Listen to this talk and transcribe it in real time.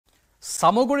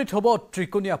সামগুৰিত হ'ব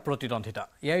ত্ৰিকোণীয়া প্ৰতিদ্বন্দ্বিতা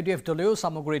Aiudf দলেও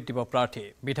সামগুৰিত দিব প্ৰাৰ্থী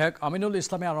বিধায়ক আমিনুল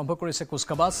ইছলামে আৰম্ভ কৰিছে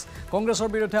কুচকাবাজ কংগ্ৰেছৰ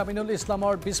বিৰুদ্ধে আমিনুল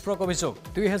ইছলামৰ বিস্ফোৰক অভিযোগ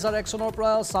 2001 চনৰ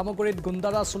পৰা সামগুৰিত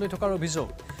গুণ্ডাৰা চলি থকাৰ অভিযোগ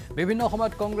বিভিন্ন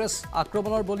সময়ত কংগ্ৰেছৰ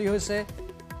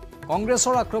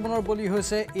আক্ৰমণৰ বলি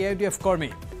হৈছে Aiudf কৰ্মী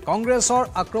কংগ্ৰেছৰ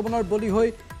আক্ৰমণৰ বলি হৈ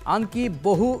আনকি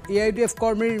বহু Aiudf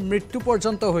কৰ্মীৰ মৃত্যু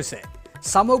পৰ্যন্ত হৈছে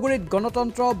সামগুৰিত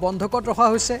গণতন্ত্ৰ বন্ধকত ৰখা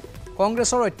হৈছে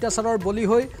কংগ্ৰেছৰ অত্যাচাৰৰ বলি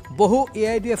হৈ বহু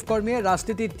Aiudf কৰ্মীয়ে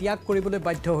ৰাজনীতি ত্যাগ কৰিবলৈ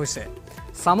বাধ্য হৈছে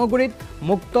সামগুৰিত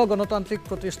মুক্ত গণতান্ত্ৰিক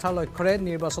প্ৰতিষ্ঠাৰ লক্ষ্যৰে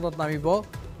নিৰ্বাচনত নামিব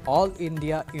all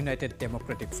India United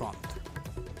democratic front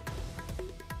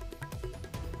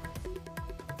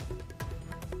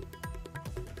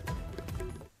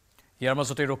ইয়াৰ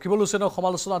মাজতে ৰকিবুল হুছেইনৰ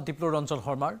সমালোচনাত দীপ্লুৰ ৰঞ্জন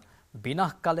শৰ্মাৰ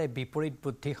বিনাশকালে বিপৰীত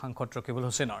বুদ্ধি সাংসদ ৰকিবুল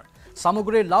হুছেইনৰ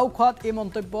সামগুৰিৰ লাউখোৱাত এই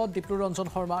মন্তব্য দীপ্লুৰ ৰঞ্জন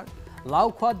শৰ্মাৰ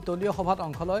লাউখোৱাত দলীয় সভাত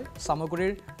অংশ লয়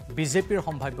সামগুৰিৰ বিজেপিৰ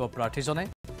সম্ভাব্য প্ৰাৰ্থীজনে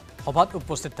সভাত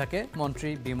উপস্থিত থাকে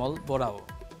মন্ত্ৰী বিমল বৰাও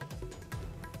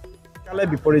কালে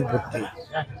বিপৰীত বুদ্ধি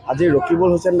আজি ৰকিবুল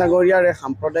হুছেইন ডাঙৰীয়াৰ এই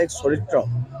সাম্প্ৰদায়িক চৰিত্ৰ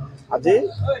আজি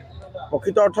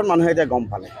প্ৰকৃত অৰ্থত মানুহে এতিয়া গম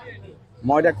পালে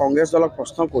মই এতিয়া কংগ্ৰেছ দলক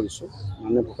প্ৰশ্ন কৰিছোঁ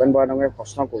মানে ভূপেন বৰা ডাঙৰীয়াক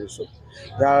প্ৰশ্ন কৰিছোঁ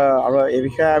আৰু এই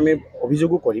বিষয়ে আমি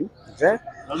অভিযোগো কৰিম যে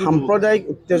সাম্প্ৰদায়িক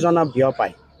উত্তেজনা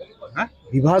বিয়পাই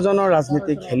বিভাজনৰ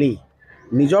ৰাজনীতি খেলি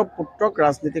নিজৰ পুত্ৰক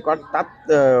ৰাজনীতি কৰাত তাত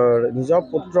নিজৰ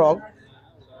পুত্ৰক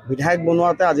বিধায়ক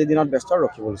বনোৱাতে আজিৰ দিনত ব্যস্ত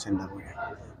ৰকিবুল হুছেইন ডাঙৰীয়া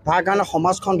তাৰ কাৰণে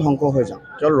সমাজখন ধ্বংস হৈ যাওঁ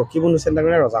কেৱল ৰকিবুল হুছেইন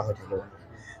ডাঙৰীয়া ৰজা হৈ থাকিব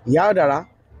ইয়াৰ দ্বাৰা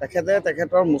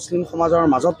তেখেতৰ মুছলিম সমাজৰ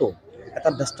মাজতো এটা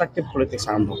ডিষ্ট্ৰাকটিভ পলিটিক্স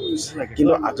আৰম্ভ কৰিছে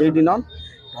কিন্তু আজিৰ দিনত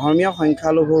ধৰ্মীয়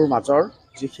সংখ্যালঘুৰ মাজৰ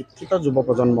যি শিক্ষিত যুৱ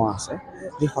প্ৰজন্ম আছে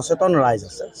যি সচেতন ৰাইজ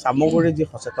আছে সামগুৰিৰ যি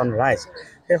সচেতন ৰাইজ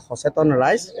সেই সচেতন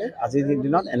ৰাইজ আজিৰ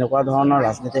দিনত এনেকুৱা ধৰণৰ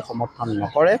ৰাজনীতিক সমৰ্থন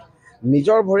নকৰে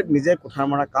নিজৰ ভৰিত নিজে কুঠাৰ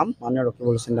মৰা কাম মাননীয়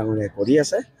ৰকিবুল হুছেইন ডাঙৰীয়াই কৰি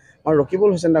আছে মই ৰকিবুল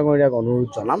হুছেইন ডাঙৰীয়াক অনুৰোধ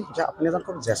জনাম যে আপুনি এজন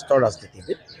খুব জ্যেষ্ঠ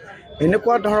ৰাজনীতিবিদ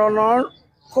এনেকুৱা ধৰণৰ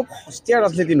খুব সস্তীয়া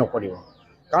ৰাজনীতি নকৰিব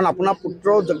কাৰণ আপোনাৰ পুত্ৰ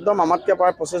একদম আমাতকৈ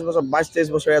প্ৰায় 25 বছৰ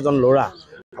 22-23 বছৰীয়া এজন ল'ৰা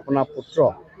আপোনাৰ পুত্ৰ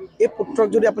এই পুত্ৰক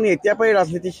যদি আপুনি এতিয়াৰ পৰাই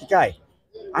ৰাজনীতি শিকায়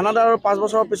আনাদাৰ 5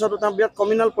 বছৰৰ পিছতো তেওঁ বিৰাট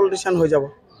কমিউনেল পলিটিচিয়ান হৈ যাব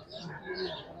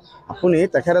আপুনি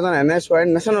তেখেত এজন NSYৰ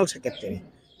নেশ্যনেল ছেক্ৰেটাৰী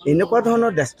এনেকুৱা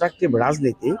ধৰণৰ ডিষ্ট্ৰাকটিভ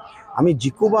ৰাজনীতি আমি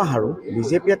জিকুবা হাৰো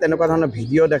বিজেপিয়ে তেনেকুৱা ধৰণৰ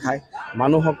ভিডিঅ' দেখায়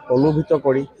মানুহক প্ৰলোভিত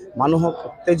কৰি মানুহক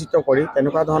উত্তেজিত কৰি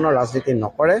তেনেকুৱা ধৰণৰ ৰাজনীতি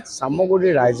নকৰে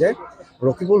সামগুৰিৰ ৰাইজে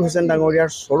ৰকিবুল হুছেইন ডাঙৰীয়াৰ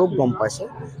স্বৰূপ গম পাইছে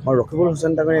মই ৰকিবুল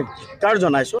হুছেইন ডাঙৰীয়াক ধিক্কাৰ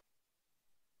জনাইছোঁ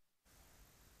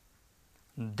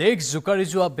দেশ জোকাৰি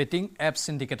যোৱা বেটিং এপ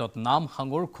সিন্ডিকেটত নাম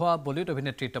সাঙুৰ খোৱা বলিউড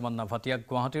অভিনেত্ৰী তমন্না ভাটিয়াক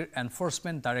গুৱাহাটীৰ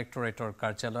এনফৰ্চমেণ্ট ডাইৰেক্টৰেটৰ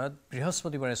কাৰ্যালয়ত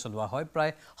বৃহস্পতিবাৰে চলোৱা হয়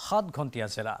প্ৰায় 7 ঘণ্টীয়া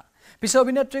জেৰা পিছে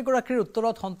অভিনেত্ৰীগৰাকীৰ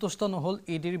উত্তৰত সন্তুষ্ট নহল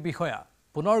ইডিৰ বিষয়া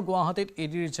পুনৰ গুৱাহাটীত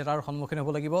ইডিৰ জেৰাৰ সন্মুখীন হ'ব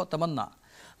লাগিব তমন্না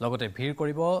লগতে ভিৰ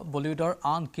কৰিব বলিউডৰ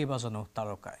আন কেইবাজনো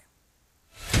তাৰকাই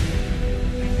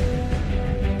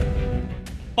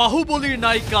বাহুবলীৰ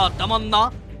নায়িকা তমন্না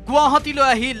গুৱাহাটীলৈ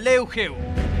আহি লেউখেউ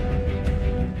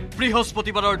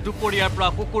বৃহস্পতিবাৰৰ দুপৰীয়াৰ পৰা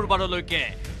শুকুৰবাৰলৈকে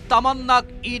তামান্নাক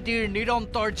ইডিৰ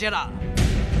নিৰন্তৰ জেৰা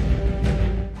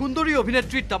সুন্দৰী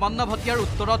অভিনেত্ৰী তমন্না ভাটিয়াৰ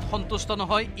উত্তৰত সন্তুষ্ট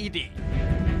নহয় ইডি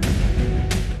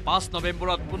 5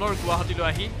 নৱেম্বৰত পুনৰ গুৱাহাটীলৈ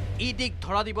আহি ইডিক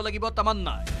ধৰা দিব লাগিব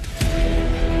তমন্না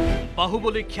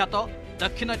বাহুবলী খ্যাত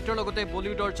দক্ষিণাত্যৰ লগতে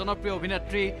বলিউডৰ জনপ্ৰিয়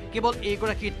অভিনেত্ৰী কেৱল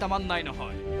এইগৰাকী তমন্নাই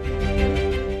নহয়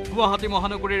গুৱাহাটী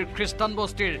মহানগৰীৰ খ্ৰীষ্টান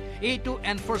বস্তিৰ এইটো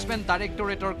এনফৰ্চমেণ্ট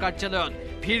ডাইৰেক্টৰেটৰ কাৰ্যালয়ত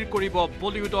ভিৰ কৰিব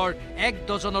বলিউডৰ 1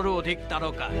 ডজনৰো অধিক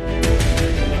তাৰকা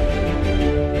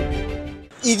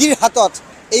ইডিৰ হাতত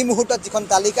এই মুহূৰ্তত যিখন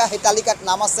তালিকা সেই তালিকাত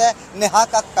নাম আছে নেহা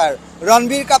কাক্কাৰ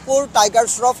ৰণবীৰ কাপুৰ টাইগাৰ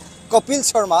শ্ৰফ কপিল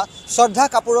শৰ্মা শ্ৰদ্ধা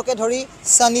কাপুৰকে ধৰি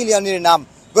সানী লিয়নিৰ নাম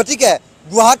গতিকে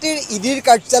গুৱাহাটীৰ ইডিৰ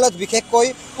কাৰ্যালয়ত বিশেষকৈ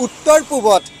উত্তৰ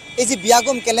পূবত এই যি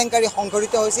বিয়াগুম কেলেংকাৰী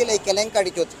সংঘটিত হৈছিল এই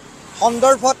কেলেংকাৰীটোত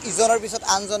সন্দৰ্ভত ইজনৰ পিছত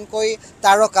আনজনকৈ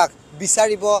তাৰকাক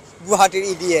বিচাৰিব গুৱাহাটীৰ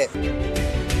ইডিয়ে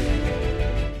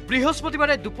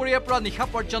বৃহস্পতিবাৰে দুপৰীয়াৰ পৰা নিশা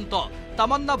পৰ্যন্ত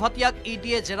তমন্না ভাটিয়াক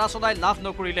ইডিয়ে জেৰা চলাই লাভ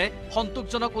নকৰিলে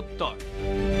সন্তোষজনক উত্তৰ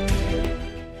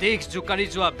দেশ জোকাৰি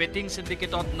যোৱা বেটিং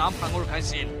সিন্ডিকেটত নাম সাঙুৰ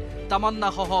খাইছিল তমন্না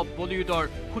সহ বলিউডৰ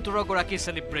 17 গৰাকী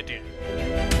সেলিব্ৰিটিৰ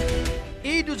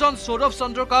এই দুজন সৌৰভ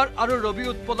চন্দ্ৰকাৰ আৰু ৰবি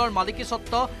উৎপলৰ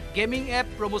মালিকীস্বত্ব গেমিং এপ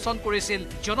প্ৰমোচন কৰিছিল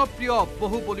জনপ্ৰিয়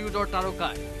বহু বলিউডৰ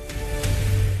তাৰকাই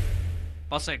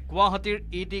পাছে গুৱাহাটীৰ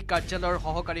ইডি কাৰ্যালয়ৰ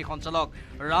সহকাৰী সঞ্চালক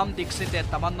ৰাম দীক্ষিতে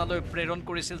তমন্নালৈ প্ৰেৰণ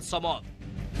কৰিছিল চমক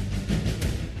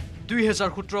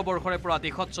 2017 বৰ্ষৰে পৰা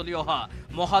দেশত চলি অহা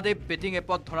মহাদেৱ বেটিং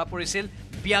এপত ধৰা পৰিছিল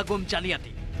বিয়াগুম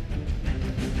জালিয়াতি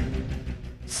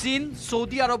চীন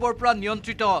সৌদি আৰবৰ পৰা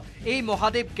নিয়ন্ত্ৰিত এই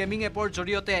মহাদেৱ গেমিং এপৰ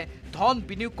জৰিয়তে ধন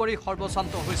বিনিয়োগ কৰি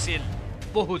সৰ্বশান্ত হৈছিল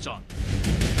বহুজন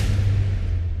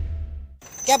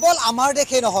কেৱল আমাৰ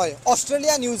দেশে নহয়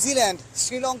অষ্ট্ৰেলিয়া নিউজিলেণ্ড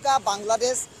শ্ৰীলংকা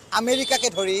বাংলাদেশ আমেৰিকাকে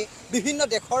ধৰি বিভিন্ন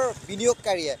দেশৰ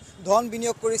বিনিয়োগকাৰীয়ে ধন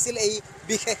বিনিয়োগ কৰিছিল এই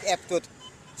বিশেষ এপটোত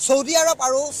সৌদি আৰব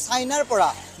আৰু চাইনাৰ পৰা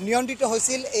নিয়ন্ত্ৰিত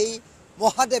হৈছিল এই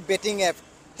মহাদেৱ বেটিং এপ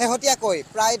শেহতীয়াকৈ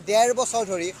প্ৰায় 1.5 বছৰ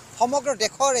ধৰি সমগ্ৰ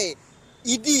দেশৰে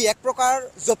ইডি এক প্ৰকাৰ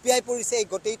জপিয়াই পৰিছে এই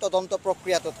গোটেই তদন্ত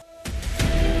প্ৰক্ৰিয়াটোত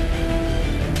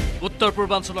উত্তৰ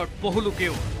পূৰ্বাঞ্চলৰ বহু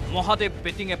লোকেও মহাদেৱ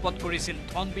বেটিং এপত কৰিছিল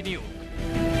ধন বিনিয়োগ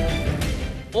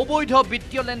অবৈধ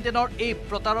বিত্তীয় লেনদেনৰ এই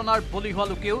প্ৰতাৰণাৰ বলি হোৱা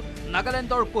লোকেও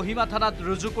নাগালেণ্ডৰ কোহিমা থানাত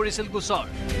ৰুজু কৰিছিল গোচৰ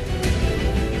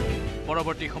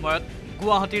পৰৱৰ্তী সময়ত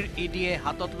গুৱাহাটীৰ ইডিয়ে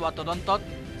হাতত লোৱা তদন্তত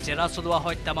জেৰা চলোৱা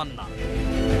হয় তামান্না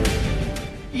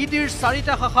ইডিৰ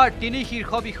 4টা শাখাৰ 3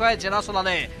 শীৰ্ষ বিষয়াই জেৰা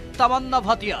চলালে Tamannaah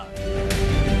Bhatia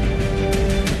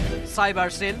cyber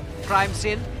cell crime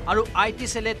cell আৰু আইটি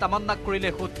সেলে তামান্নাক কৰিলে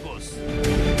সোধপোছ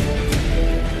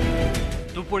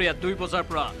দুপৰীয়া 2 বজাৰ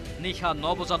পৰা নিশা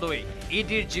 9 বজালৈ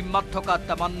ইডিৰ জিম্মাত থকা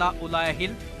তামান্না ওলাই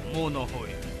আহিল মৌন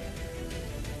হৈ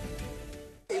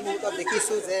এই মুহূৰ্তত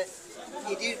দেখিছোঁ যে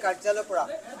ইডিৰ কাৰ্যালয়ৰ পৰা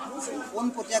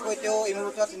পোনপটীয়াকৈ তেওঁ এই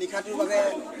মুহূৰ্তত নিশাটোৰ বাবে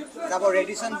যাব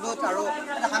ৰেডিশ্যন বুথ আৰু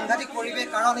এটা সাংঘাতিক পৰিৱেশ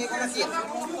কাৰণ এইগৰাকী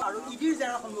আৰু ইডিৰ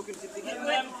জেৰাৰ সন্মুখীন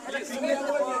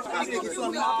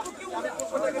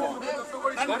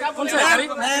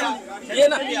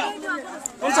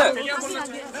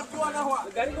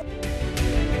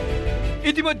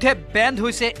ইতিমধ্যে বেণ্ড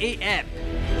হৈছে এই এপ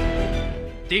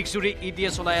দেশজুৰি ইডিয়ে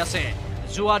চলাই আছে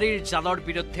জুৱাৰীৰ জালৰ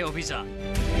বিৰুদ্ধে অভিযান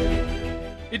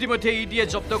ইতিমধ্যে ইডিয়ে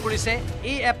জব্দ কৰিছে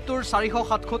এই এপটোৰ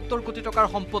 477 কোটি টকাৰ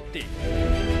সম্পত্তি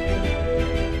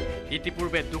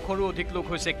ইতিপূৰ্বে 200ৰো অধিক লোক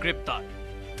হৈছে গ্ৰেপ্তাৰ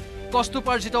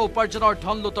কষ্টোপাৰ্জিত উপাৰ্জনৰ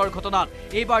ধন লুটৰ ঘটনাত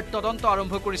এইবাৰ তদন্ত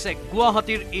আৰম্ভ কৰিছে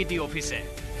গুৱাহাটীৰ ইডি অফিচে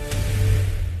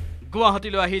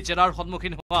গুৱাহাটীলৈ আহি জেৰাৰ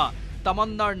সন্মুখীন হোৱা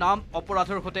তামান্নাৰ নাম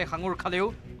অপৰাধৰ সৈতে সাঙুৰ খালেও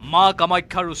মা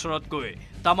কামাখ্যাৰ ওচৰত গৈ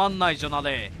তামান্নাই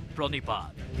জনালে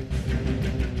প্ৰণিপাত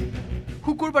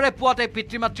শুকুৰবাৰে পুৱাতে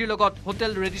পিতৃ-মাতৃৰ লগত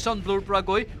হোটেল ৰেডিশ্যন ব্লুৰ পৰা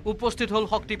গৈ উপস্থিত হ'ল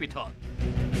শক্তিপীঠত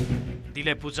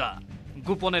দিলে পূজা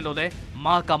গোপনে ললে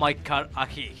মা কামাখ্যাৰ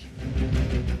আশীষ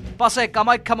পাছে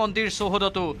কামাখ্যা মন্দিৰ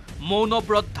চৌহদতো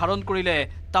মৌনব্ৰত ধাৰণ কৰিলে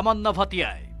তামান্না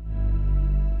ভাটিয়াই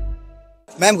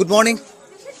ma'am good morning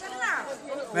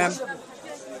ma'am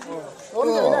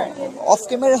off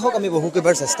camera হওক আমি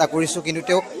বহুকেইবাৰ চেষ্টা কৰিছোঁ কিন্তু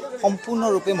তেওঁ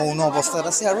সম্পূৰ্ণৰূপে মৌন অৱস্থাত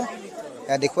আছে আৰু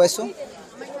দেখুৱাইছোঁ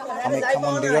কামাখ্যা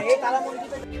মন্দিৰত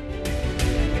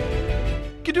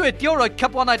কিন্তু এতিয়াও ৰক্ষা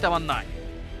পোৱা নাই তামান্নাই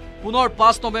পুনৰ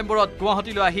 5 নৱেম্বৰত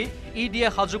গুৱাহাটীলৈ আহি ইডিয়ে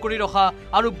সাজু কৰি ৰখা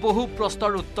আৰু বহু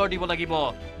প্ৰশ্নৰ উত্তৰ দিব লাগিব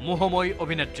মোহময়ী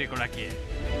অভিনেত্ৰীগৰাকীয়ে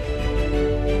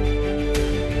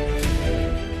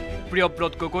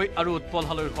প্ৰিয়ব্ৰত গগৈ আৰু উৎপল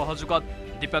হালৈৰ সহযোগত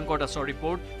দীপাংকৰ দাসৰ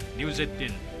report news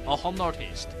 18 Assam north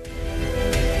east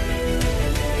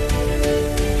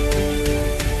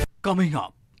Coming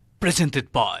up, presented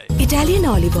by Italian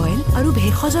olive oil আৰু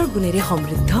ভেষজৰ গুণেৰে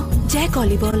সমৃদ্ধ জেক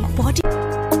অলিভ অইল পটি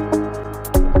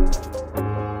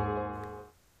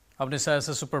আপুনি চাই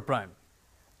আছে সুপাৰ প্ৰাইম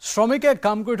শ্ৰমিকে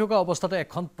কাম কৰি থকা অৱস্থাতে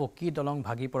এখন পকী দলং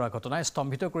ভাগি পৰা ঘটনাই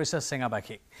স্তম্ভিত কৰিছে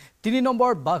চেঙাবাসীক 3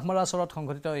 নম্বৰ বাঘমাৰা চৰত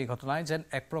সংঘটিত এই ঘটনাই যেন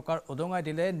এক প্ৰকাৰ উদঙাই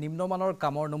দিলে নিম্নমানৰ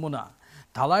কামৰ নমুনা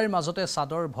ঢালাইৰ মাজতে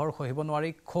চাদৰ ভৰ খহিব নোৱাৰি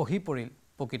খহি পৰিল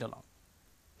পকী দলং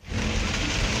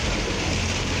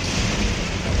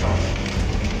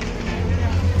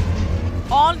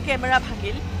অন কেমেৰা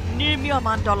ভাগিল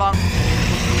নিৰ্মীয়মান দলং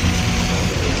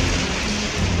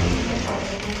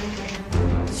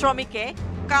শ্ৰমিকে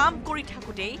কাম কৰি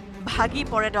থাকোঁতেই ভাগি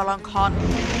পৰে দলংখন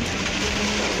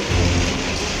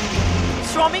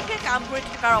শ্ৰমিকে কাম কৰি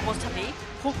থকাৰ অৱস্থাতেই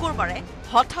শুকুৰবাৰে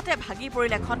হঠাতে ভাগি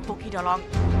পৰিল এখন পকী দলং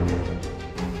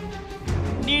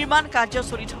নিৰ্মাণ কাৰ্য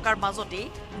চলি থকাৰ মাজতেই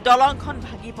দলংখন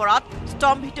ভাগি পৰাত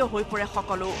স্তম্ভিত হৈ পৰে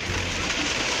সকলো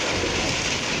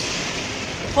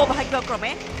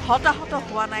সৌভাগ্যক্ৰমে হতাহত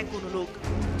হোৱা নাই কোনো লোক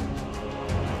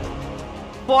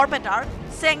বৰপেটাৰ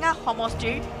চেঙা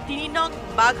সমষ্টিৰ 3 নং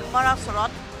বাঘমাৰা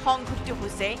চৰত সংঘটিত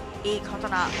হৈছে এই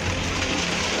ঘটনা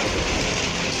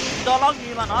দলং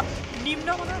নিৰ্মাণত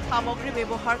নিম্নমানৰ সামগ্ৰী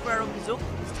ব্যৱহাৰ কৰাৰ অভিযোগ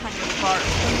স্থানীয় লোকৰ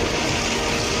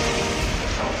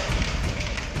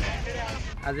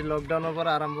আজি লকডাউনৰ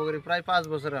পৰা আৰম্ভ কৰি প্ৰায়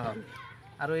 5 বছৰে হ'ল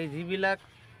আৰু এই যিবিলাক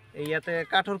ইয়াতে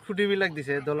কাঠৰ খুঁটিবিলাক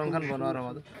দিছে দলংখন বনোৱাৰ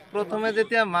সময়ত প্ৰথমে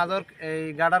যেতিয়া মাজৰ এই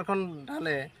গাৰ্ডাৰখন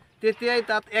ঢালে তেতিয়াই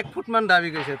তাত 1 ফুটমান দাবি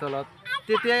গৈছে তলত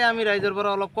তেতিয়াই আমি ৰাইজৰ পৰা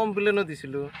অলপ কমপ্লেইনো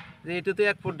দিছিলোঁ যে এইটোতে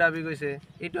 1 ফুট দাবি গৈছে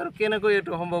এইটো আৰু কেনেকৈ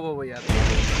এইটো সম্ভৱ হ'ব ইয়াত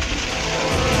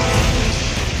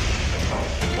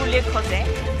উল্লেখ্য যে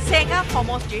চেঙা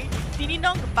সমষ্টিৰ 3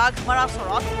 নং বাঘমাৰা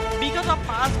চৰত বিগত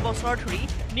 5 বছৰ ধৰি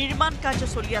নিৰ্মাণ কাৰ্য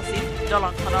চলি আছিল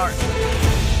দলংখনৰ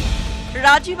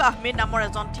ৰাজীৱ আহমেদ নামৰ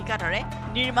এজন ঠিকাদাৰে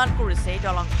নিৰ্মাণ কৰিছে এই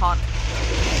দলংখন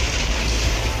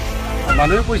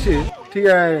মানুহে কৈছে ঠিক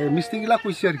মিস্ত্ৰীগিলা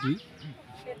কৈছে আৰু কি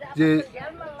যে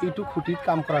এইটো খুঁটিত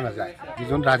কাম কৰা নাযায়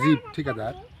যিজন ৰাজীৱ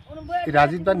ঠিকাদাৰ এই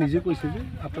ৰাজীৱ দা নিজে কৈছে যে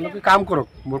আপোনালোকে কাম কৰক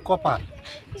মোৰ কপাল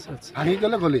ভাঙি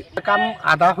গ'লে গ'লে কাম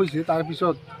আধা হৈছে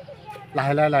তাৰপিছত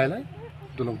লাহে লাহে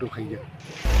দলংটো খাই গ'ল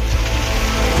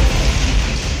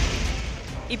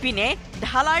ইপিনে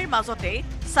ঢালাইৰ মাজতে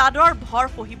চাদৰ ভৰ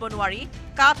সহিব নোৱাৰি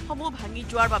কাঠসমূহ ভাঙি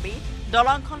যোৱাৰ বাবে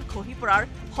দলংখন খহি পৰাৰ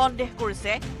সন্দেহ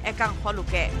কৰিছে একাংশ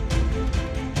লোকে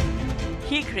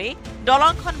শীঘ্ৰে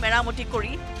দলংখন মেৰামতি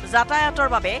কৰি যাতায়াতৰ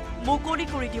বাবে মুকলি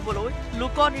কৰি দিবলৈ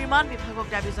লোক নিৰ্মাণ বিভাগক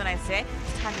দাবী জনাইছে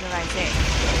স্থানীয় ৰাইজে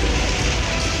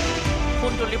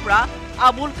কুণ্ডলীৰ পৰা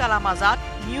Abul Kalam Azad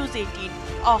news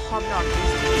 18 Assam north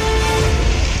east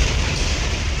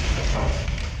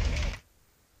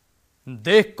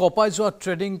দেশ কপাই যোৱা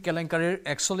ট্ৰেডিং কেলেংকাৰীৰ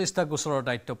 ৪১টা গোচৰৰ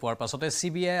দায়িত্ব পোৱাৰ পাছতে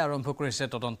CBI আৰম্ভ কৰিছে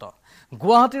তদন্ত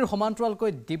গুৱাহাটীৰ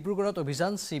সমান্তৰালকৈ ডিব্ৰুগড়ত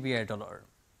অভিযান CBI দলৰ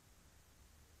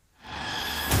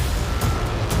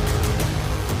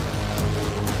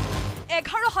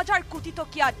 ১১,০০০ কোটি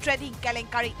টকীয়া ট্ৰেডিং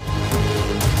কেলেংকাৰী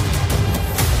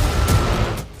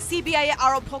CBI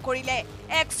আৰম্ভ কৰিলে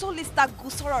 ৪১টা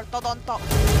গোচৰৰ তদন্ত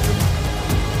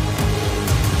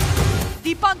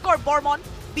দীপাংকৰ বৰ্মন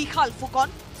বিশাল ফুকন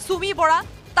সুমি বৰা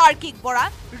তাৰ্কিক বৰা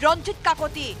ৰঞ্জিত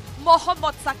কাকতি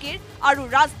মোহাম্মদ সাকিৰ আৰু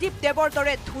ৰাজদীপ দেৱৰ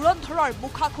দৰে ধুৰন্ধৰৰ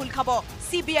মুখা খোল খাব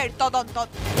CBIৰ তদন্তত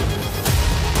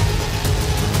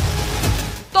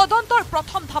তদন্তৰ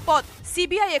প্ৰথম ধাপত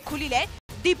CBIয়ে খুলিলে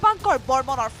দীপাংকৰ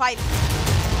বৰ্মনৰ ফাইল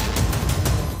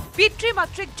পিতৃ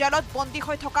মাতৃক জেলত বন্দী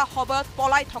হৈ থকা সময়ত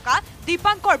পলাই থকা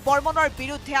দীপাংকৰ বৰ্মনৰ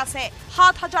বিৰুদ্ধে আছে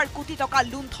 ৭,০০০ কোটি টকা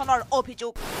লুণ্ঠনৰ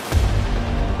অভিযোগ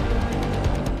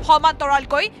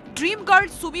সমান্তৰালকৈ ড্ৰিম গাৰ্ল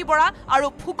সুমি বৰা আৰু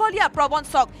ফুকলীয়া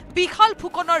প্ৰবঞ্চক বিশাল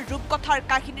ফুকনৰ ৰূপকথাৰ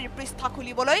কাহিনীৰ পৃষ্ঠা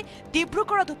খুলিবলৈ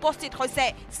ডিব্ৰুগড়ত উপস্থিত হৈছে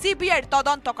CBIৰ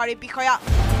তদন্তকাৰী বিষয়া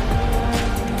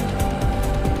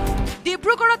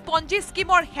ডিব্ৰুগড়ত পঞ্জী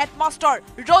স্কিমৰ হেডমাষ্টাৰ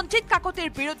ৰঞ্জিত কাকতিৰ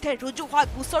বিৰুদ্ধে ৰুজু হোৱা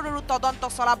গোচৰৰো তদন্ত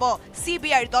চলাব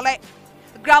CBIৰ দলে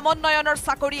গ্ৰামোন্নয়নৰ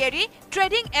চাকৰি এৰি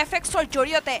ট্ৰেডিং এফেক্সৰ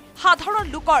জৰিয়তে সাধাৰণ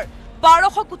লোকৰ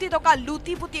 ১২০০ কোটি টকা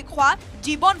লুটিপুটি খোৱা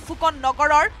জীৱন ফুকন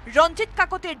নগৰৰ ৰঞ্জিত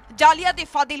কাকতিৰ জালিয়াতি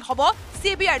ফাদিল হ'ব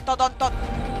CBIৰ তদন্তত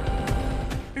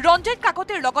ৰঞ্জিত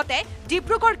কাকতিৰ লগতে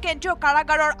ডিব্ৰুগড় কেন্দ্ৰীয়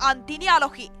কাৰাগাৰৰ আন ৩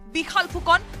 আলহী বিশাল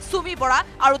ফুকন সুমি বৰা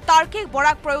আৰু তাৰ্কিক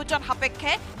বৰাক প্ৰয়োজন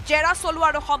সাপেক্ষে জেৰা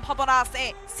চলোৱাৰ সম্ভাৱনা আছে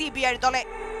CBIৰ দলে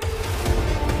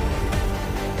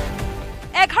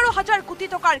 ১১,০০০ কোটি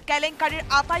টকাৰ কেলেংকাৰীৰ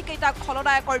আটাইকেইটা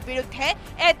খলনায়কৰ বিৰুদ্ধে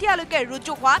এতিয়ালৈকে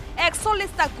ৰুজু হোৱা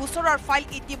 ৪১টা গোচৰৰ ফাইল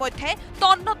ইতিমধ্যে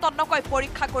তন্নকৈ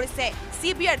পৰীক্ষা কৰিছে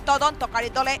CBIৰ তদন্তকাৰী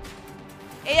দলে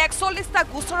এই ৪১টা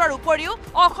গোচৰৰ উপৰিও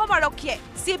অসম আৰক্ষীয়ে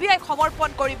CBIক সমৰ্পণ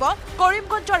কৰিব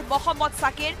কৰিমগঞ্জৰ মোহাম্মদ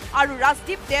সাকিৰ আৰু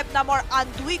ৰাজদীপ দেৱ নামৰ আন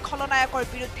 ২ খলনায়কৰ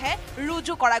বিৰুদ্ধে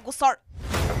ৰুজু কৰা গোচৰ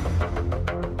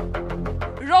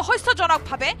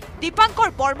ৰহস্যজনকভাৱে দীপাংকৰ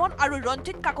বৰ্মন আৰু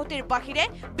ৰঞ্জিত কাকতিৰ বাহিৰে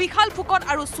বিশাল ফুকন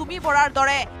আৰু সুমি বৰাৰ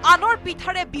দৰে আনৰ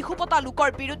পিঠাৰে বিহু পতা লোকৰ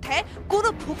বিৰুদ্ধে কোনো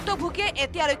ভুক্তভোগীয়ে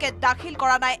এতিয়ালৈকে দাখিল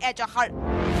কৰা নাই এজাহাৰ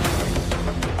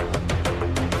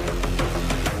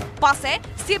পাছে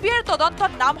CBIৰ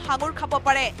তদন্তত নাম হাঙুৰ খাব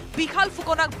পাৰে বিশাল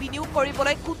ফুকনক বিনিয়োগ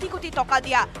কৰিবলৈ কোটি কোটি টকা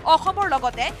দিয়া অসমৰ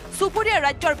লগতে চুবুৰীয়া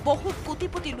ৰাজ্যৰ বহু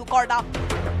কোটিপতি লোকৰ নাম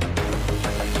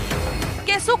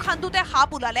কেঁচু খান্দুতে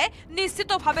সাপ ওলালে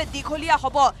নিশ্চিতভাৱে দীঘলীয়া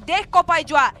হ'ব দেশ কপাই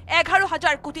যোৱা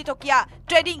 ১১,০০০ কোটি টকীয়া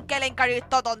ট্ৰেডিং কেলেংকাৰীৰ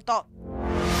তদন্ত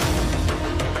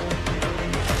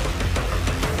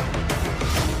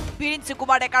বীৰেন্দ্ৰ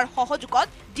কুমাৰ ডেকাৰ সহযোগত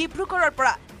ডিব্ৰুগড়ৰ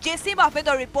পৰা জেচিম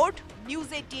আহমেদৰ report news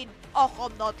 18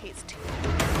 Assam north east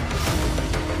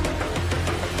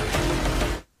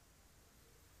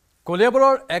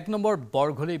কলিয়াবৰৰ ১ নম্বৰ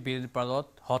বৰঘলি বিল পাৰত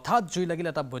হঠাৎ জুই লাগিল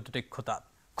এটা বৈদ্যুতিক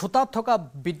খুঁটাত থকা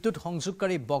বিদ্যুৎ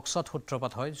সংযোগকাৰী বক্সত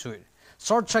সূত্ৰপাত হয় জুইৰ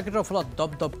শ্বৰ্ট চাৰ্কিটৰ ফলত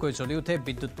দপদপকৈ জ্বলি উঠে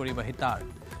বিদ্যুৎ পৰিবাহী তাঁৰ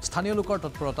স্থানীয় লোকৰ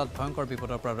তৎপৰতাত ভয়ংকৰ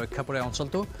বিপদৰ পৰা ৰক্ষা পৰে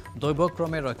অঞ্চলটো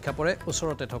দৈৱক্ৰমে ৰক্ষা পৰে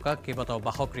ওচৰতে থকা কেইবাটাও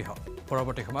বাসগৃহ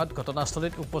পৰৱৰ্তী সময়ত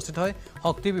ঘটনাস্থলীত উপস্থিত হয়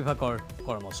শক্তি বিভাগৰ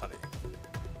কৰ্মচাৰী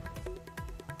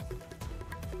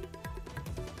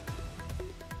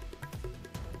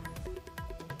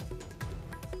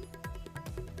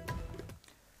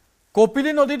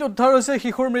কপিলী নদীত উদ্ধাৰ হৈছে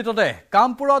শিশুৰ মৃতদেহ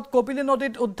কামপুৰত কপিলী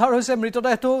নদীত উদ্ধাৰ হৈছে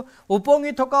মৃতদেহটো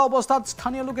উপঙি থকা অৱস্থাত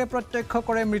স্থানীয় লোকে প্ৰত্যক্ষ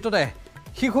কৰে মৃতদেহ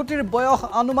শিশুটিৰ বয়স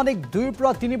আনুমানিক 2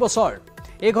 পৰা 3 বছৰ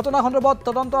এই ঘটনা সন্দৰ্ভত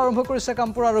তদন্ত আৰম্ভ কৰিছে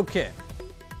কামপুৰ আৰক্ষীয়ে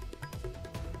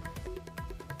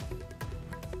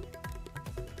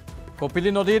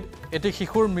কপিলী নদীত এটি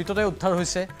শিশুৰ মৃতদেহ উদ্ধাৰ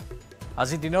হৈছে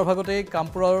আজি দিনৰ ভাগতে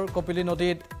কামপুৰৰ কপিলী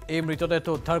নদীত এই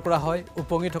মৃতদেহটো উদ্ধাৰ কৰা হয়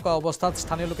উপঙি থকা অৱস্থাত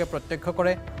স্থানীয় লোকে প্ৰত্যক্ষ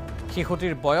কৰে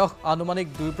শিশুটিৰ বয়স আনুমানিক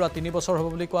 2 পৰা 3 বছৰ হ'ব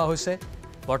বুলি কোৱা হৈছে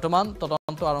বৰ্তমান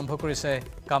তদন্ত আৰম্ভ কৰিছে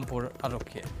কামপুৰ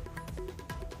আৰক্ষীয়ে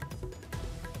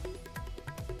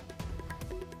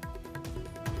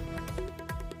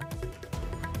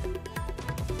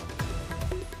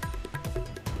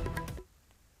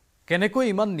কেনেকৈ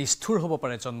ইমান নিষ্ঠুৰ হ'ব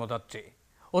পাৰে জন্মদাত্ৰী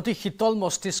অতি শীতল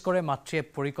মস্তিষ্কৰে মাতৃয়ে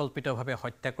পৰিকল্পিতভাৱে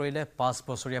হত্যা কৰিলে 5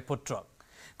 বছৰীয়া পুত্ৰক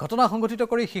ঘটনা সংঘটিত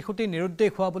কৰি শিশুটি নিৰুদ্দেশ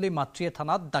হোৱা বুলি মাতৃয়ে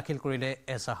থানাত দাখিল কৰিলে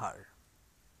এজাহাৰ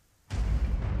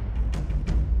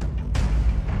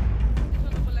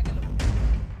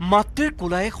মাতৃৰ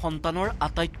কোলাই সন্তানৰ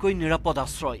আটাইতকৈ নিৰাপদ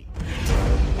আশ্ৰয়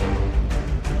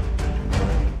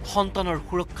সন্তানৰ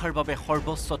সুৰক্ষাৰ বাবে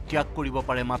সৰ্বোচ্চ ত্যাগ কৰিব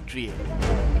পাৰে মাতৃয়ে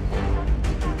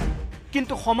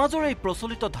কিন্তু সমাজৰ এই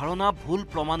প্ৰচলিত ধাৰণা ভুল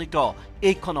প্ৰমাণিত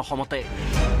এইখন অসমতে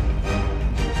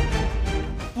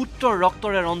পুত্ৰৰ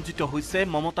ৰক্তৰে ৰঞ্জিত হৈছে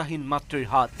মমতাহীন মাতৃৰ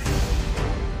হাত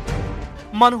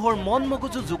মানুহৰ মন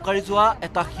মগজু জোকাৰি যোৱা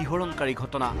এটা শিহৰণকাৰী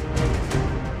ঘটনা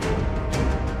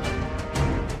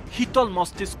শীতল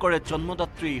মস্তিষ্কৰে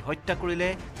জন্মদাত্ৰী হত্যা কৰিলে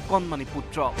কণমানি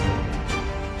পুত্ৰ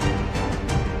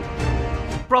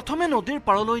প্ৰথমে নদীৰ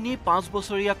পাৰলৈ নি 5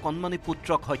 বছৰীয়া কণমানি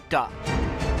পুত্ৰক হত্যা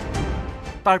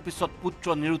তাৰ পিছত পুত্ৰ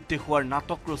নিৰুদ্দেশ হোৱাৰ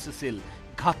নাটক ৰচিছিল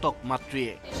ঘাতক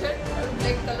মাতৃয়ে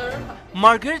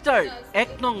মাৰ্গেৰিটাৰ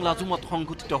 1 নং লাজুমত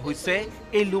সংঘটিত হৈছে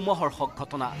এই লোমহৰ্ষক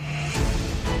ঘটনা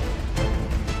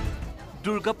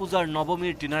দুৰ্গা পূজাৰ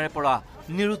নৱমীৰ দিনাৰে পৰা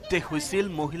নিৰুদ্দেশ হৈছিল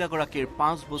মহিলাগৰাকীৰ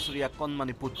 5 বছৰীয়া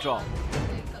কণমানি পুত্ৰ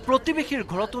প্ৰতিবেশীৰ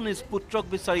ঘৰতো নিজ পুত্ৰক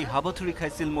বিচাৰি হাবাথুৰি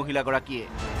খাইছিল মহিলাগৰাকীয়ে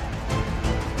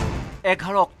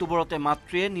 11 অক্টোবৰতে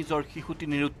মাতৃয়ে নিজৰ শিশুটি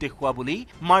নিৰুদ্দেশ হোৱা বুলি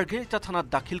মাৰ্গেৰিটা থানাত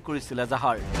দাখিল কৰিছিল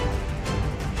এজাহাৰ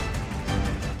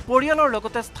পৰিয়ালৰ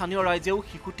লগতে স্থানীয় ৰাইজেও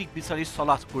শিশুটিক বিচাৰি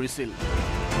চলাথ কৰিছিল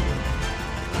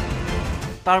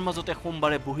তাৰ মাজতে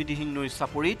সোমবাৰে বুহিদিহিং নৈৰ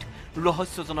চাপৰিত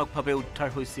ৰহস্যজনকভাৱে উদ্ধাৰ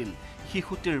হৈছিল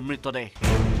শিশুটিৰ মৃতদেহ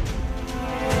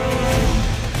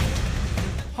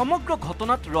সমগ্ৰ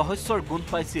ঘটনাত ৰহস্যৰ গুণ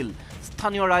পাইছিল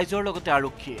স্থানীয় ৰাইজৰ লগতে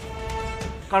আৰক্ষীয়ে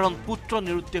কাৰণ পুত্ৰ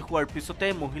নিৰুদ্দেশ হোৱাৰ পিছতে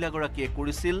মহিলাগৰাকীয়ে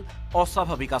কৰিছিল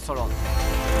অস্বাভাৱিক আচৰণ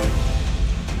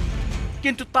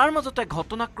কিন্তু তাৰ মাজতে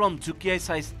ঘটনাক্ৰম জুকিয়াই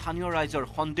চাই স্থানীয় ৰাইজৰ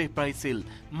সন্দেহ বাঢ়িছিল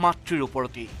মাতৃৰ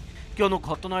ওপৰতে কিয়নো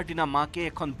ঘটনাৰ দিনা মাকে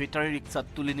এখন বেটাৰী ৰিক্সাত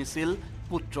তুলি নিছিল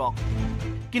পুত্ৰক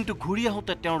কিন্তু ঘূৰি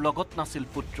আহোঁতে তেওঁৰ লগত নাছিল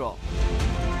পুত্ৰ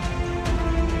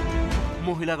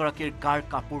মহিলাগৰাকীৰ গাৰ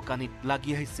কাপোৰ কানিত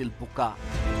লাগি আহিছিল বোকা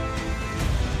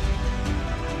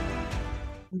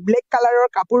ব্লেক কালাৰৰ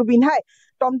কাপোৰ পিন্ধাই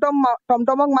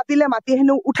টমটমক মাতিলে মাতি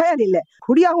হেনো উঠাই আনিলে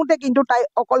ঘূৰি আহোঁতে কিন্তু তাই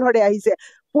অকলশৰে আহিছে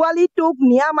পোৱালিটোক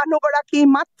নিয়া মানুহগৰাকী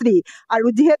মাতৃ আৰু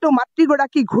যিহেতু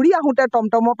মাতৃগৰাকী ঘূৰি আহোঁতে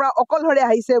টমটমৰ পৰা অকলশৰে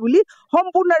আহিছে বুলি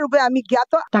সম্পূৰ্ণৰূপে আমি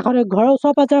জ্ঞাত তাকৰে ঘৰৰ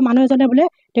ওচৰ পাজৰৰ মানুহ এজনে বোলে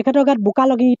তেখেতৰ গাত বোকা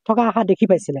লাগি থকা আহা দেখি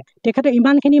পাইছিলে তেখেতে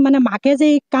ইমানখিনি মানে মাকে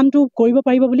যে এই কামটো কৰিব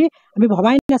পাৰিব বুলি আমি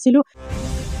ভবাই নাছিলোঁ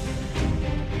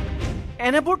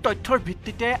এনেবোৰ তথ্যৰ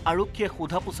ভিত্তিতে আৰক্ষীয়ে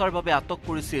সোধা পোছাৰ বাবে আটক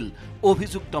কৰিছিল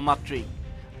অভিযুক্ত মাতৃক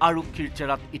আৰক্ষীৰ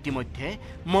জেৰাত ইতিমধ্যে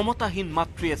মমতাহীন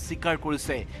মাতৃয়ে স্বীকাৰ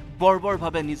কৰিছে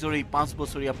বৰ্বৰভাৱে নিজৰ এই 5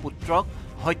 বছৰীয়া পুত্ৰক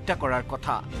হত্যা কৰাৰ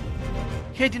কথা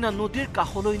সেইদিনা নদীৰ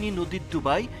কাষলৈ নি নদীত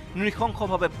ডুবাই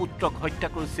নৃশংসভাৱে পুত্ৰক হত্যা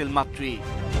কৰিছিল মাতৃ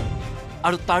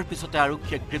আৰু তাৰ পিছতে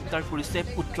আৰক্ষীয়ে গ্ৰেপ্তাৰ কৰিছে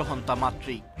পুত্ৰহন্তা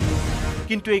মাতৃক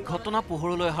কিন্তু এই ঘটনা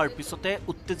পোহৰলৈ অহাৰ পিছতে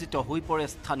উত্তেজিত হৈ পৰে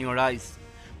স্থানীয় ৰাইজ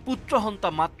পুত্ৰহন্তা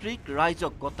মাতৃক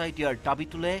ৰাইজক গতাই দিয়াৰ দাবী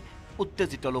তোলে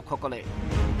উত্তেজিত লোকসকলে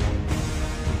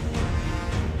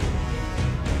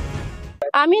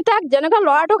আমি তাক যেনেকৈ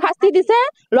ল'ৰাটোক শাস্তি দিছে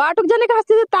ল'ৰাটোক যেনেকৈ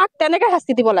শাস্তি দিছে তাক তেনেকৈ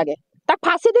শাস্তি দিব লাগে তাক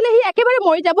ফাঁচি দিলে সি একেবাৰে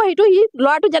মৰি যাব সেইটো সি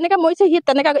ল'ৰাটো যেনেকৈ মৰিছে সি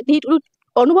তেনেকৈ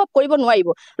অনুভৱ কৰিব নোৱাৰিব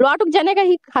ল'ৰাটোক যেনেকৈ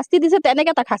সি শাস্তি দিছে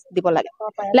তেনেকৈ তাক শাস্তি দিব লাগে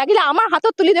লাগিলে আমাৰ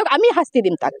হাতত তুলি দিয়ক আমি শাস্তি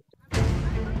দিম তাক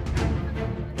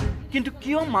কিন্তু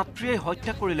কিয় মাতৃয়ে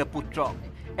হত্যা কৰিলে পুত্ৰক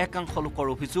একাংশ লোকৰ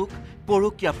অভিযোগ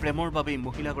পৰকীয়া প্ৰেমৰ বাবে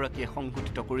মহিলাগৰাকীয়ে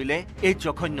সংঘটিত কৰিলে এই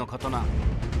জঘন্য ঘটনা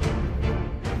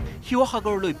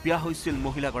শিৱসাগৰলৈ বিয়া হৈছিল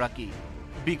মহিলাগৰাকী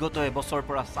বিগত এবছৰৰ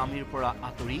পৰা স্বামীৰ পৰা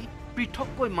আঁতৰি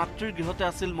পৃথককৈ মাতৃৰ গৃহতে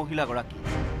আছিল মহিলাগৰাকী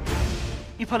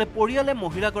ইফালে পৰিয়ালে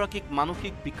মহিলাগৰাকীক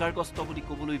মানসিক বিকাৰগ্ৰস্ত বুলি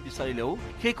ক'বলৈ বিচাৰিলেও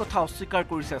সেই কথা অস্বীকাৰ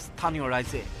কৰিছে স্থানীয়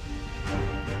ৰাইজে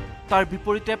তাৰ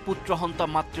বিপৰীতে পুত্ৰহন্তা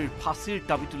মাতৃৰ ফাঁচীৰ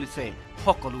দাবী তুলিছে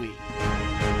সকলোৱে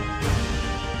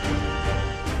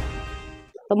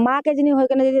মাক এজনী হৈ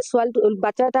কেনে যদি ছোৱালী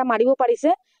বাচ্চা এটা মাৰিব পাৰিছে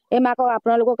এই মাকক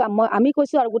আপোনালোকক আমি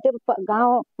কৈছোঁ আৰু গোটেই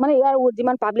গাঁও মানে ইয়াৰ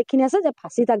যিমান পাব্লিকখিনি আছে যে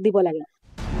ফাঁচি তাক দিব লাগে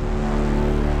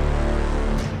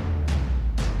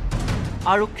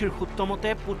আৰক্ষীৰ সূত্ৰমতে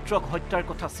পুত্ৰক হত্যাৰ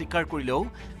কথা স্বীকাৰ কৰিলেও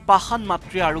পাহান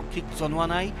মাতৃয়ে আৰক্ষীক জনোৱা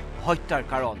নাই হত্যাৰ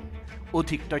কাৰণ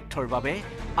অধিক তথ্যৰ বাবে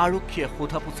আৰক্ষীয়ে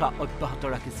সোধা পোছা অব্যাহত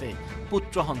ৰাখিছে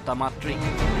পুত্ৰহন্তা মাতৃক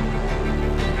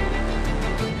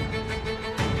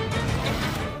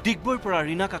ডিগবৈৰ পৰা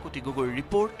ৰীনা কাকতি গগৈৰ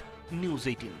report news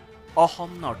 18 Assam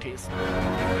north east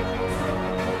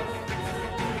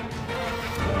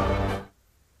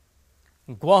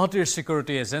গুৱাহাটীৰ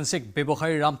সিকিউৰিটি এজেন্সিক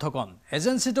ব্যৱসায়ী ৰামঠগন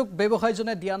এজেন্সিটোক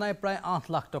ব্যৱসায়ীজনে দিয়া নাই প্ৰায়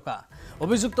 8 লাখ টকা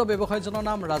অভিযুক্ত ব্যৱসায়ীজনৰ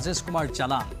নাম ৰাজেশ কুমাৰ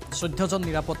জালান 14 জন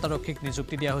নিৰাপত্তাৰক্ষীক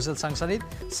নিযুক্তি দিয়া হৈছিল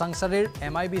সাংসাৰীৰ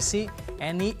MIBC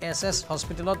NESS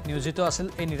হস্পিটেলত নিয়োজিত আছিল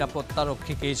এই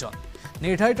নিৰাপত্তাৰক্ষী কেইজন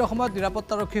নিৰ্ধাৰিত সময়ত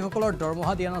নিৰাপত্তাৰক্ষীসকলৰ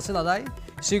দৰমহা দিয়া নাছিল আদায়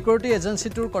সিকিউৰিটি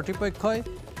এজেন্সিটোৰ কৰ্তৃপক্ষই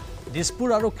দিছপুৰ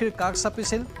আৰক্ষীৰ কাষ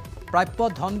চাপিছিল প্ৰাপ্য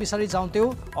ধন বিচাৰি যাওঁতেও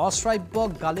অশ্ৰাব্য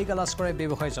গালিগালাজ কৰে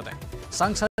ব্যৱসায়ীজনে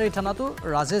সাংসাৰী থানাটো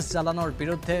ৰাজেশ জালানৰ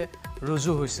বিৰুদ্ধে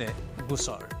ৰুজু হৈছে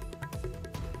গোচৰ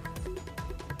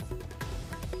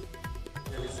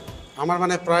আমাৰ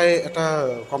মানে প্ৰায় এটা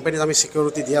কোম্পানীত আমি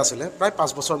সিকিউৰিটি দিয়া আছিল প্ৰায়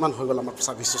 5 বছৰমান হৈ গ'ল আমাৰ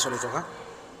সাৰ্ভিস চলি থকা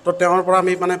তো তেওঁৰ পৰা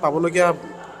আমি মানে পাবলগীয়া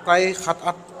প্ৰায়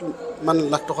 7-8 মান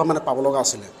লাখ টকা মানে পাব লগা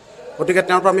আছিল গতিকে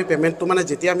তেওঁৰ পৰা আমি পেমেন্টটো মানে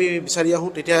যেতিয়া আমি বিচাৰি আহোঁ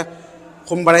তেতিয়া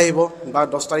সোমবাৰে আহিব বা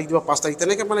 10 তাৰিখ দিব 5 তাৰিখ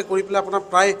তেনেকৈ মানে কৰি পেলাই আপোনাৰ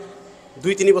প্ৰায়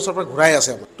 2-3 বছৰ পৰা ঘূৰাই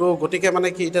আছে তো গতিকে মানে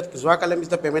কি এটা যোৱাকালি আমি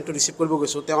যেতিয়া পেমেন্টটো ৰিচিভ কৰিব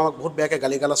গৈছোঁ তেওঁ আমাক বহুত বেয়াকৈ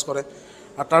গালিগালাজ কৰে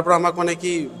আৰু তাৰ পৰা আমাক মানে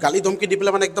কি গালি ধমকি দি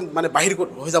পেলাই মানে একদম মানে বাহিৰ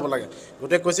হৈ যাব লাগে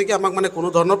গতিকে কৈছে কি আমাক মানে কোনো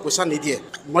ধৰণৰ পইচা নিদিয়ে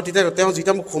মই তেতিয়া তেওঁ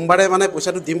যেতিয়া মোক সোমবাৰে মানে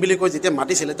পইচাটো দিম বুলি কৈ যেতিয়া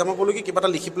মাতিছিলে তেতিয়া মই ক'লোঁ কি কিবা এটা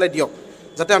লিখি পেলাই দিয়ক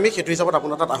যাতে আমি সেইটো হিচাপত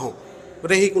আপোনাৰ তাত আহোঁ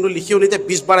গতিকে সি কোনো লিখিও নিদিয়ে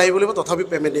 20 বাৰ আহিব লাগিব তথাপি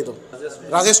পেমেণ্ট নিদিওঁ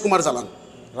ৰাজেশ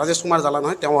কুমাৰ জালান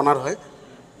হয় তেওঁ অনাৰ হয়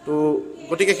তো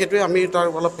গতিকে সেইটোৱে আমি তাৰ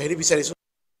অলপ হেৰি বিচাৰিছোঁ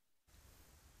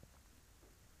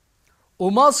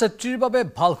উমা চেত্ৰীৰ বাবে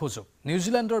ভাল সুযোগ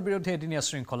নিউজিলেণ্ডৰ বিৰুদ্ধে এদিনীয়া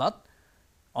শৃংখলাত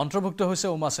অন্তৰ্ভুক্ত হৈছে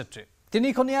উমা চেত্ৰী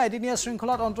তিনিখনীয়া এদিনীয়া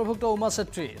শৃংখলাত অন্তৰ্ভুক্ত উমা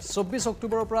চেত্ৰী 24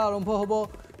 অক্টোবৰৰ পৰা আৰম্ভ হ'ব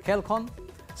খেলখন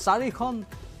 4খন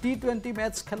T20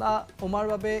 মেচ খেলা উমাৰ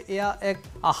বাবে এয়া এক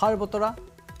আশাৰ বতৰা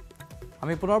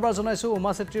আমি পুনৰবাৰ জনাইছো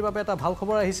উমা চেত্ৰীৰ বাবে এটা ভাল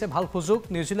খবৰ আহিছে ভাল সুযোগ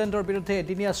নিউজিলেণ্ডৰ বিৰুদ্ধে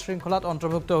এদিনীয়া শৃংখলাত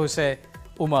অন্তৰ্ভুক্ত হৈছে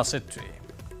Uma Chetri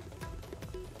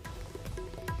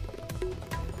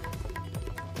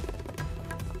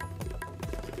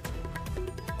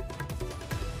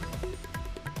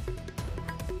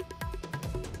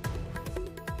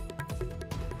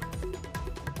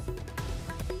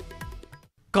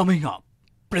Coming up,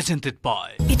 presented by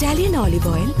Italian olive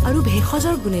oil আৰু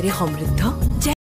ভেষজৰ গুণেৰে সমৃদ্ধ